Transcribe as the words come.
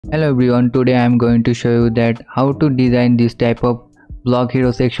Hello everyone, today I am going to show you that how to design this type of block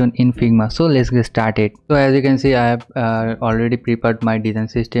hero section in Figma. So let's get started. So as you can see, I have already prepared my design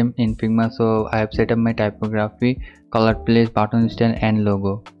system in Figma. So I have set up my typography, color place, button style and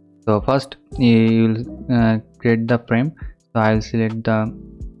logo. So first you will create the frame. So I will select the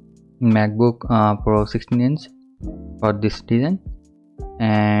MacBook Pro 16-inch for this design,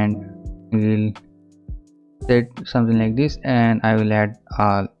 and we will set something like this, and I will add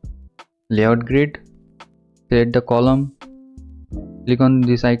a layout grid. Select the column, click on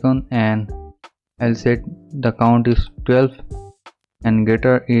this icon, and I'll set the count is 12 and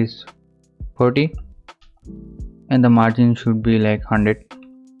getter is 40, and the margin should be like 100,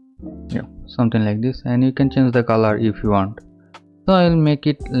 yeah, something like this. And you can change the color if you want. So I'll make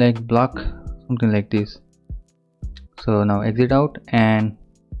it like black, something like this. So now exit out, and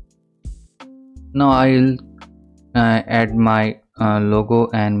now I'll add my logo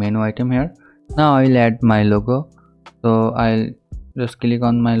and menu item here. Now I will add my logo. So I'll just click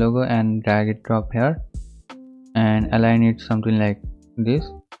on my logo and drag it drop here and align it something like this,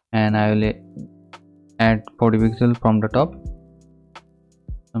 and I will add 40 pixels from the top,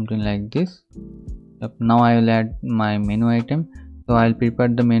 something like this. Yep. Now I will add my menu item. So I'll prepare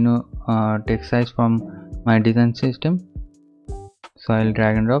the menu text size from my design system. So I'll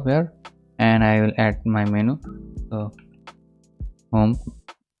drag and drop here, and I will add my menu. So home,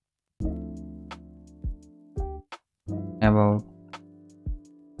 about.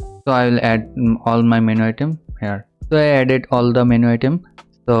 So I will add all my menu item here. So I added all the menu item.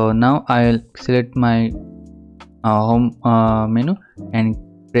 So now I will select my home menu and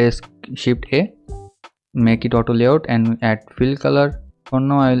press Shift A, make it auto layout, and add fill color. For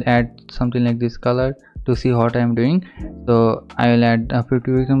now I will add something like this color to see what I am doing. So I will add a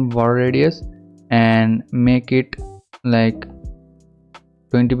 50 pixel border radius and make it like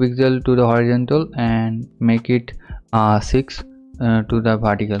 20 pixel to the horizontal and make it 6 to the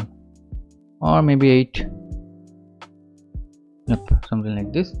vertical, or maybe 8. Yep, something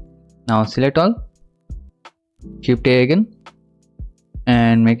like this. Now select all, Shift A again,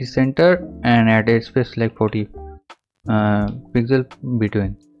 and make it center and add a space like 40 pixel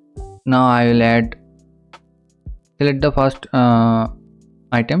between. Now I will add, select the first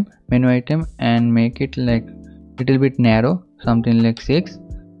item, menu item, and make it like little bit narrow, something like 6.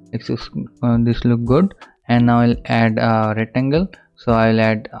 This look good. And now I'll add a rectangle. So I'll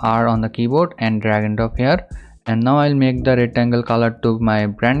add R on the keyboard and drag and drop here, and now I'll make the rectangle color to my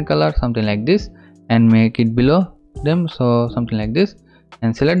brand color, something like this, and make it below them, so something like this.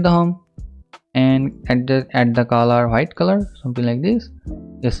 And select the home and add the color white color, something like this.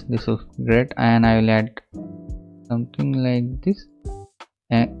 Yes, this looks great. And I will add something like this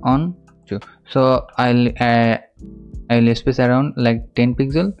on to. So I'll space around like 10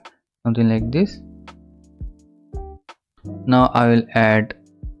 pixel, something like this. Now I will add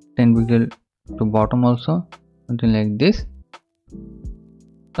 10 pixel to bottom also, something like this,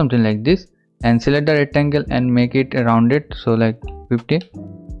 something like this. And select the rectangle and make it rounded, so like 50,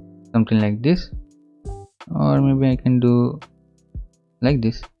 something like this. Or maybe I can do like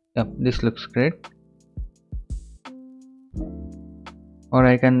this. Yep, this looks great. Or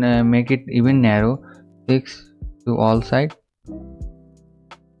I can make it even narrow, 6 to all sides,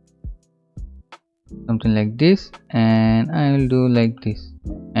 something like this. And I will do like this,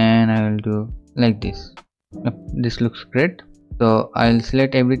 and I will do like this. Yep, this looks great. So I'll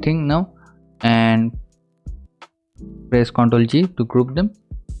select everything now and press Ctrl G to group them,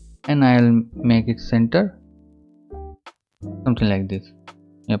 and I'll make it center, something like this.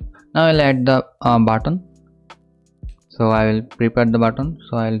 Yep. Now I'll add the button. So I will prepare the button.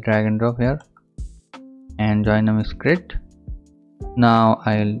 So I'll drag and drop here and join them is great. Now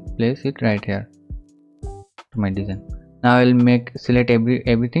I'll place it right here to my design. Now I will select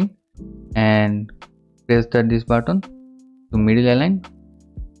everything and press this button to middle align,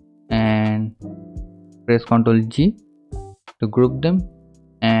 and press Ctrl G to group them,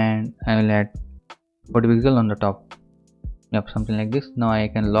 and I will add 40 pixel on the top. Yep, something like this. Now I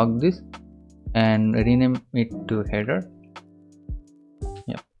can lock this and rename it to header.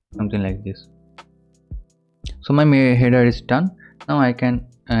 Yep, something like this. So my header is done. Now I can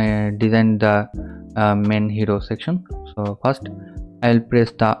design the main hero section. So first I'll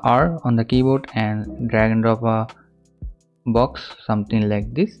press the R on the keyboard and drag and drop a box, something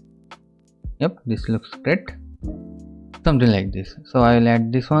like this. Yep, this looks great, something like this. So I will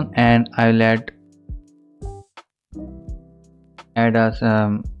add this one, and I will add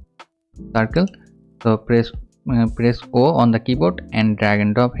a circle. So press O on the keyboard and drag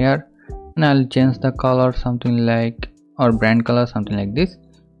and drop here, and I'll change the color something like, or brand color something like this,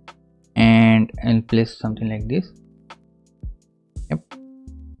 and I'll place something like this. Yep.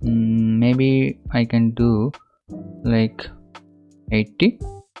 Maybe I can do like 80,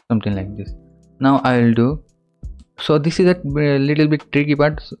 something like this. Now I will do, so this is a little bit tricky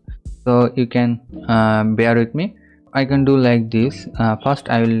part, so you can bear with me. I can do like this. First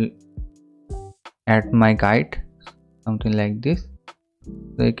I will add my guide, something like this,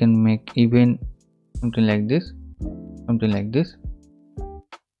 so you can make even something like this, something like this.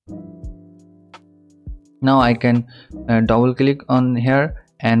 Now I can double click on here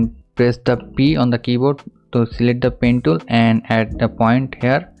and press the P on the keyboard to select the pen tool and add the point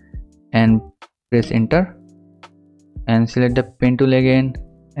here and press enter, and select the pen tool again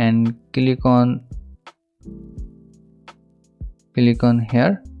and click on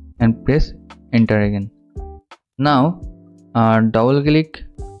here and press enter again. Now double click,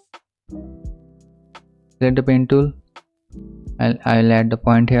 select the pen tool, I'll add the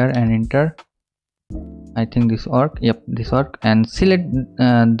point here and enter. I think this work. Yep, this work, and select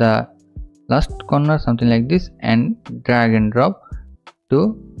the last corner, something like this, and drag and drop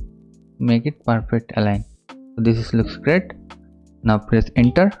to make it perfect align. So this looks great. Now press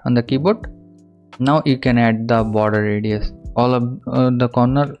enter on the keyboard. Now you can add the border radius. All of the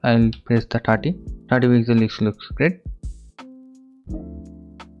corner I'll press the 30 pixel. Looks great,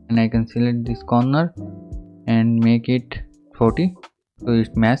 and I can select this corner and make it 40 so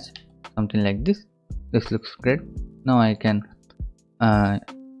it match, something like this. This looks great. Now I can add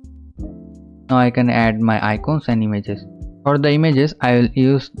my icons and images. For the images I will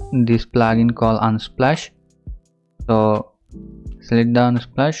use this plugin called Unsplash. So select the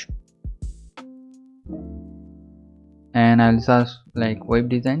Unsplash and I'll search like web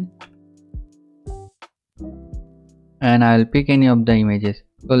design and I'll pick any of the images.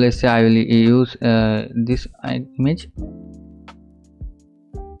 So let's say I will use this image,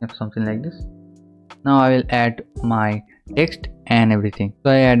 something like this. Now I will add my text and everything.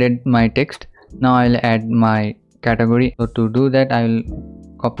 So I added my text. Now I will add my category. So to do that I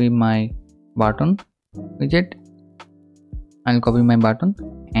will copy my button widget. I'll copy my button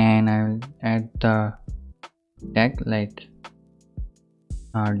and I will add the tag like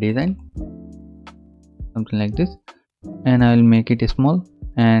design, something like this, and I will make it small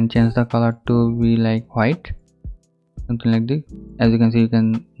and change the color to be like white, something like this. As you can see, you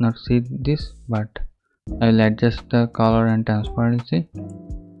can not see this, but I will adjust the color and transparency,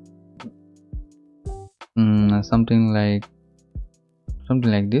 something like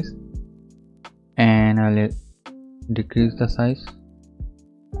this, and I will decrease the size,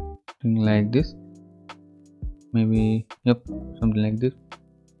 something like this, maybe, yep, something like this,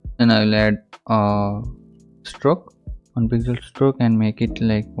 and I will add a stroke, 1 pixel stroke, and make it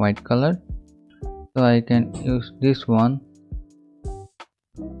like white color. So I can use this one,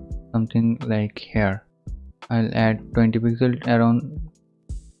 something like here. I'll add 20 pixels around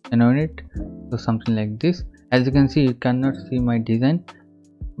it, so something like this. As you can see, you cannot see my design,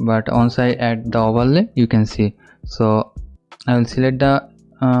 but once I add the overlay you can see. So I will select the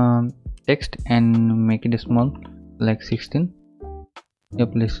text and make it small, like 16.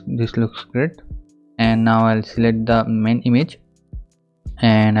 Yep, this looks great. And now I'll select the main image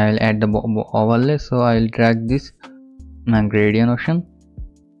and I will add the overlay. So I will drag this gradient option,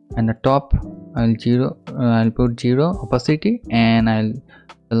 and the top I'll put 0 opacity, and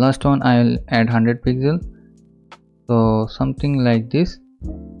the last one I will add 100 pixel, so something like this,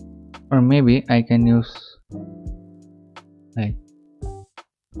 or maybe I can use like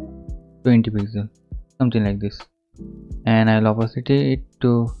 20 pixel, something like this, and I'll opacity it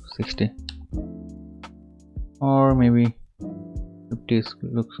to 60, or maybe 50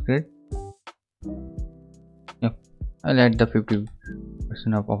 looks great. Yep, I'll add the 50%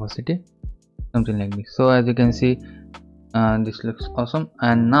 of opacity, something like this. So as you can see, this looks awesome.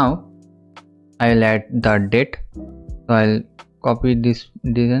 And now I'll add the date. So I'll copy this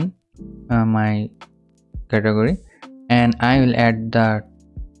design, my category, and I will add the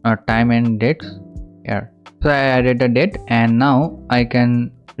time and dates here. So I added the date, and now I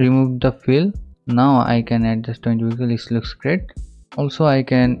can remove the fill. Now I can adjust 20 pixels. This looks great. Also I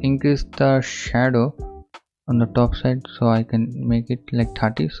can increase the shadow on the top side, so I can make it like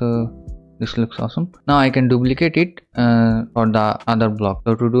 30. So this looks awesome. Now I can duplicate it for the other block.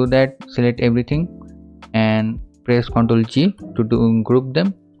 So to do that, select everything and press Ctrl G to group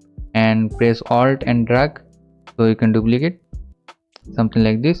them, and press Alt and drag so you can duplicate, something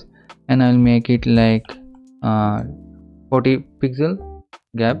like this. And I'll make it like 40 pixel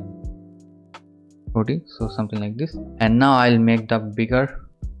gap, 40, so something like this. And now I'll make the bigger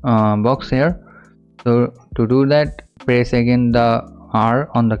box here. So to do that, press again the R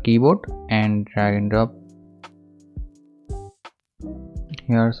on the keyboard and drag and drop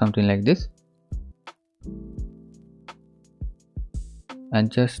here, something like this.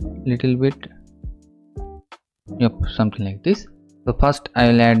 Adjust little bit, yep, something like this. So first I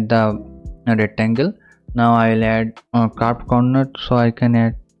will add the rectangle. Now I will add a carved corner, so I can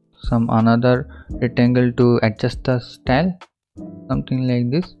add some another rectangle to adjust the style, something like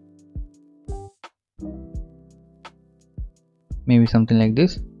this, maybe something like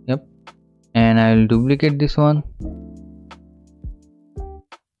this, yep. And I will duplicate this one.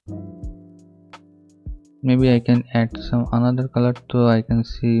 Maybe I can add some another color so I can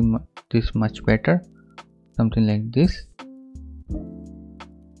see this much better, something like this.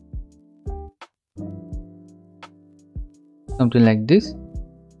 Something like this.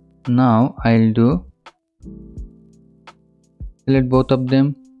 Now I'll select both of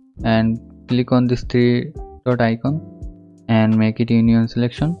them and click on this three dot icon and make it union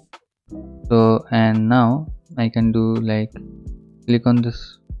selection. So, and now I can do like click on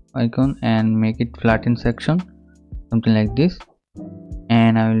this icon and make it flatten section, something like this.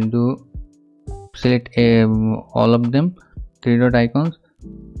 And I will select all of them three dot icons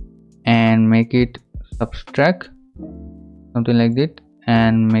and make it subtract, something like that,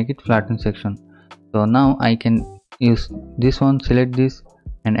 and make it flatten section. So now I can use this one, select this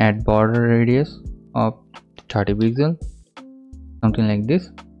and add border radius of 30 pixels, something like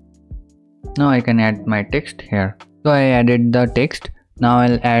this. Now I can add my text here. So I added the text. Now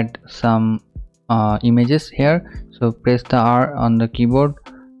I'll add some images here. So press the R on the keyboard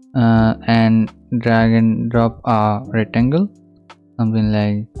and drag and drop a rectangle, something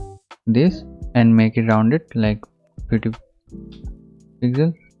like this, and make it rounded like 50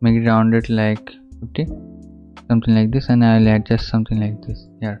 pixels, make it rounded like 50, something like this. And I'll adjust something like this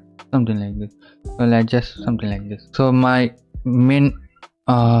here, something like this. So I'll adjust something like this. So my main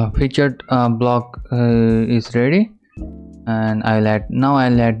featured block is ready, and I'll add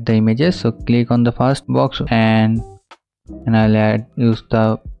the images. So click on the first box and I'll use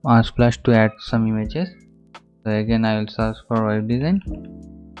the splash to add some images. So again I will search for web design.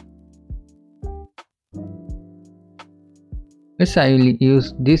 Yes, I will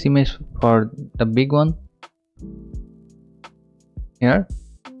use this image for the big one here.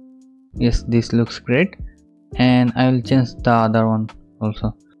 Yes, this looks great, and I will change the other one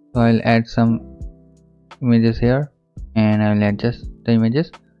also. So I'll add some images here and I will adjust the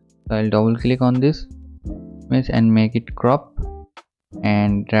images. So I'll double click on this image and make it crop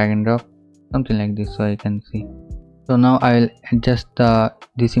and drag and drop, something like this, so I can see. So now I will adjust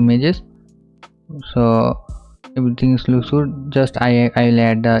these images so everything looks good. Just I will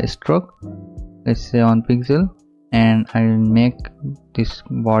add a stroke, let's say on pixel, and I will make this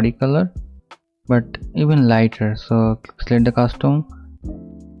body color but even lighter. So select the custom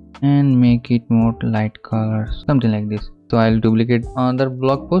and make it more light colors, something like this. So I'll duplicate another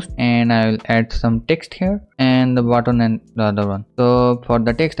blog post and I will add some text here and the button and the other one. So for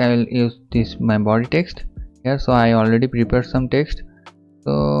the text I will use this my body text here. So I already prepared some text.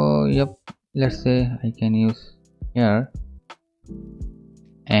 So yep, let's say I can use here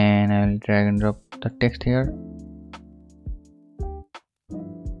and I will drag and drop the text here,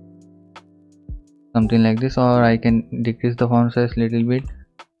 something like this, or I can decrease the font size little bit,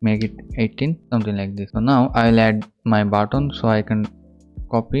 make it 18, something like this. So now I'll add my button. So I can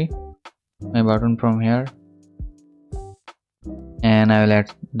copy my button from here and I will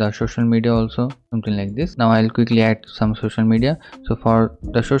add the social media also, something like this. Now I'll quickly add some social media. So for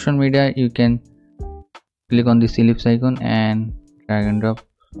the social media you can click on this ellipse icon and drag and drop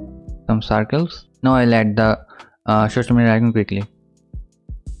some circles. Now I'll add the social media icon quickly.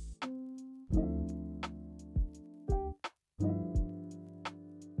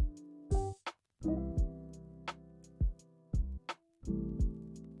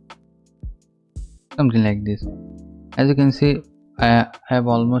 Something like this. As you can see, I have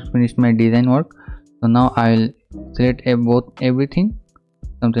almost finished my design work. So now I will select everything,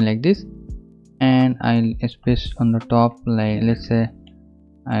 something like this, and I'll space on the top, like let's say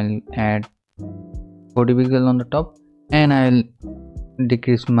I'll add 40 pixels on the top, and I'll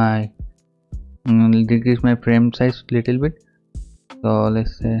decrease my frame size little bit. So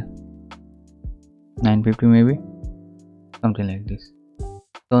let's say 950 maybe, something like this.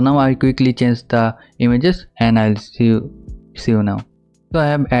 So now I quickly change the images and I'll see you now. So I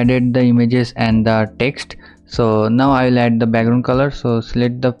have added the images and the text. So now I will add the background color. So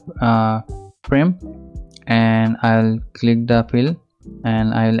select the frame and I'll click the fill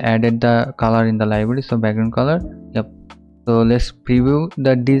and I'll add the color in the library. So background color, yep. So let's preview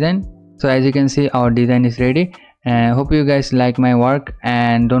the design. So as you can see, our design is ready Hope you guys like my work,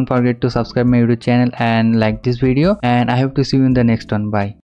 and don't forget to subscribe my YouTube channel and like this video, and I hope to see you in the next one. Bye.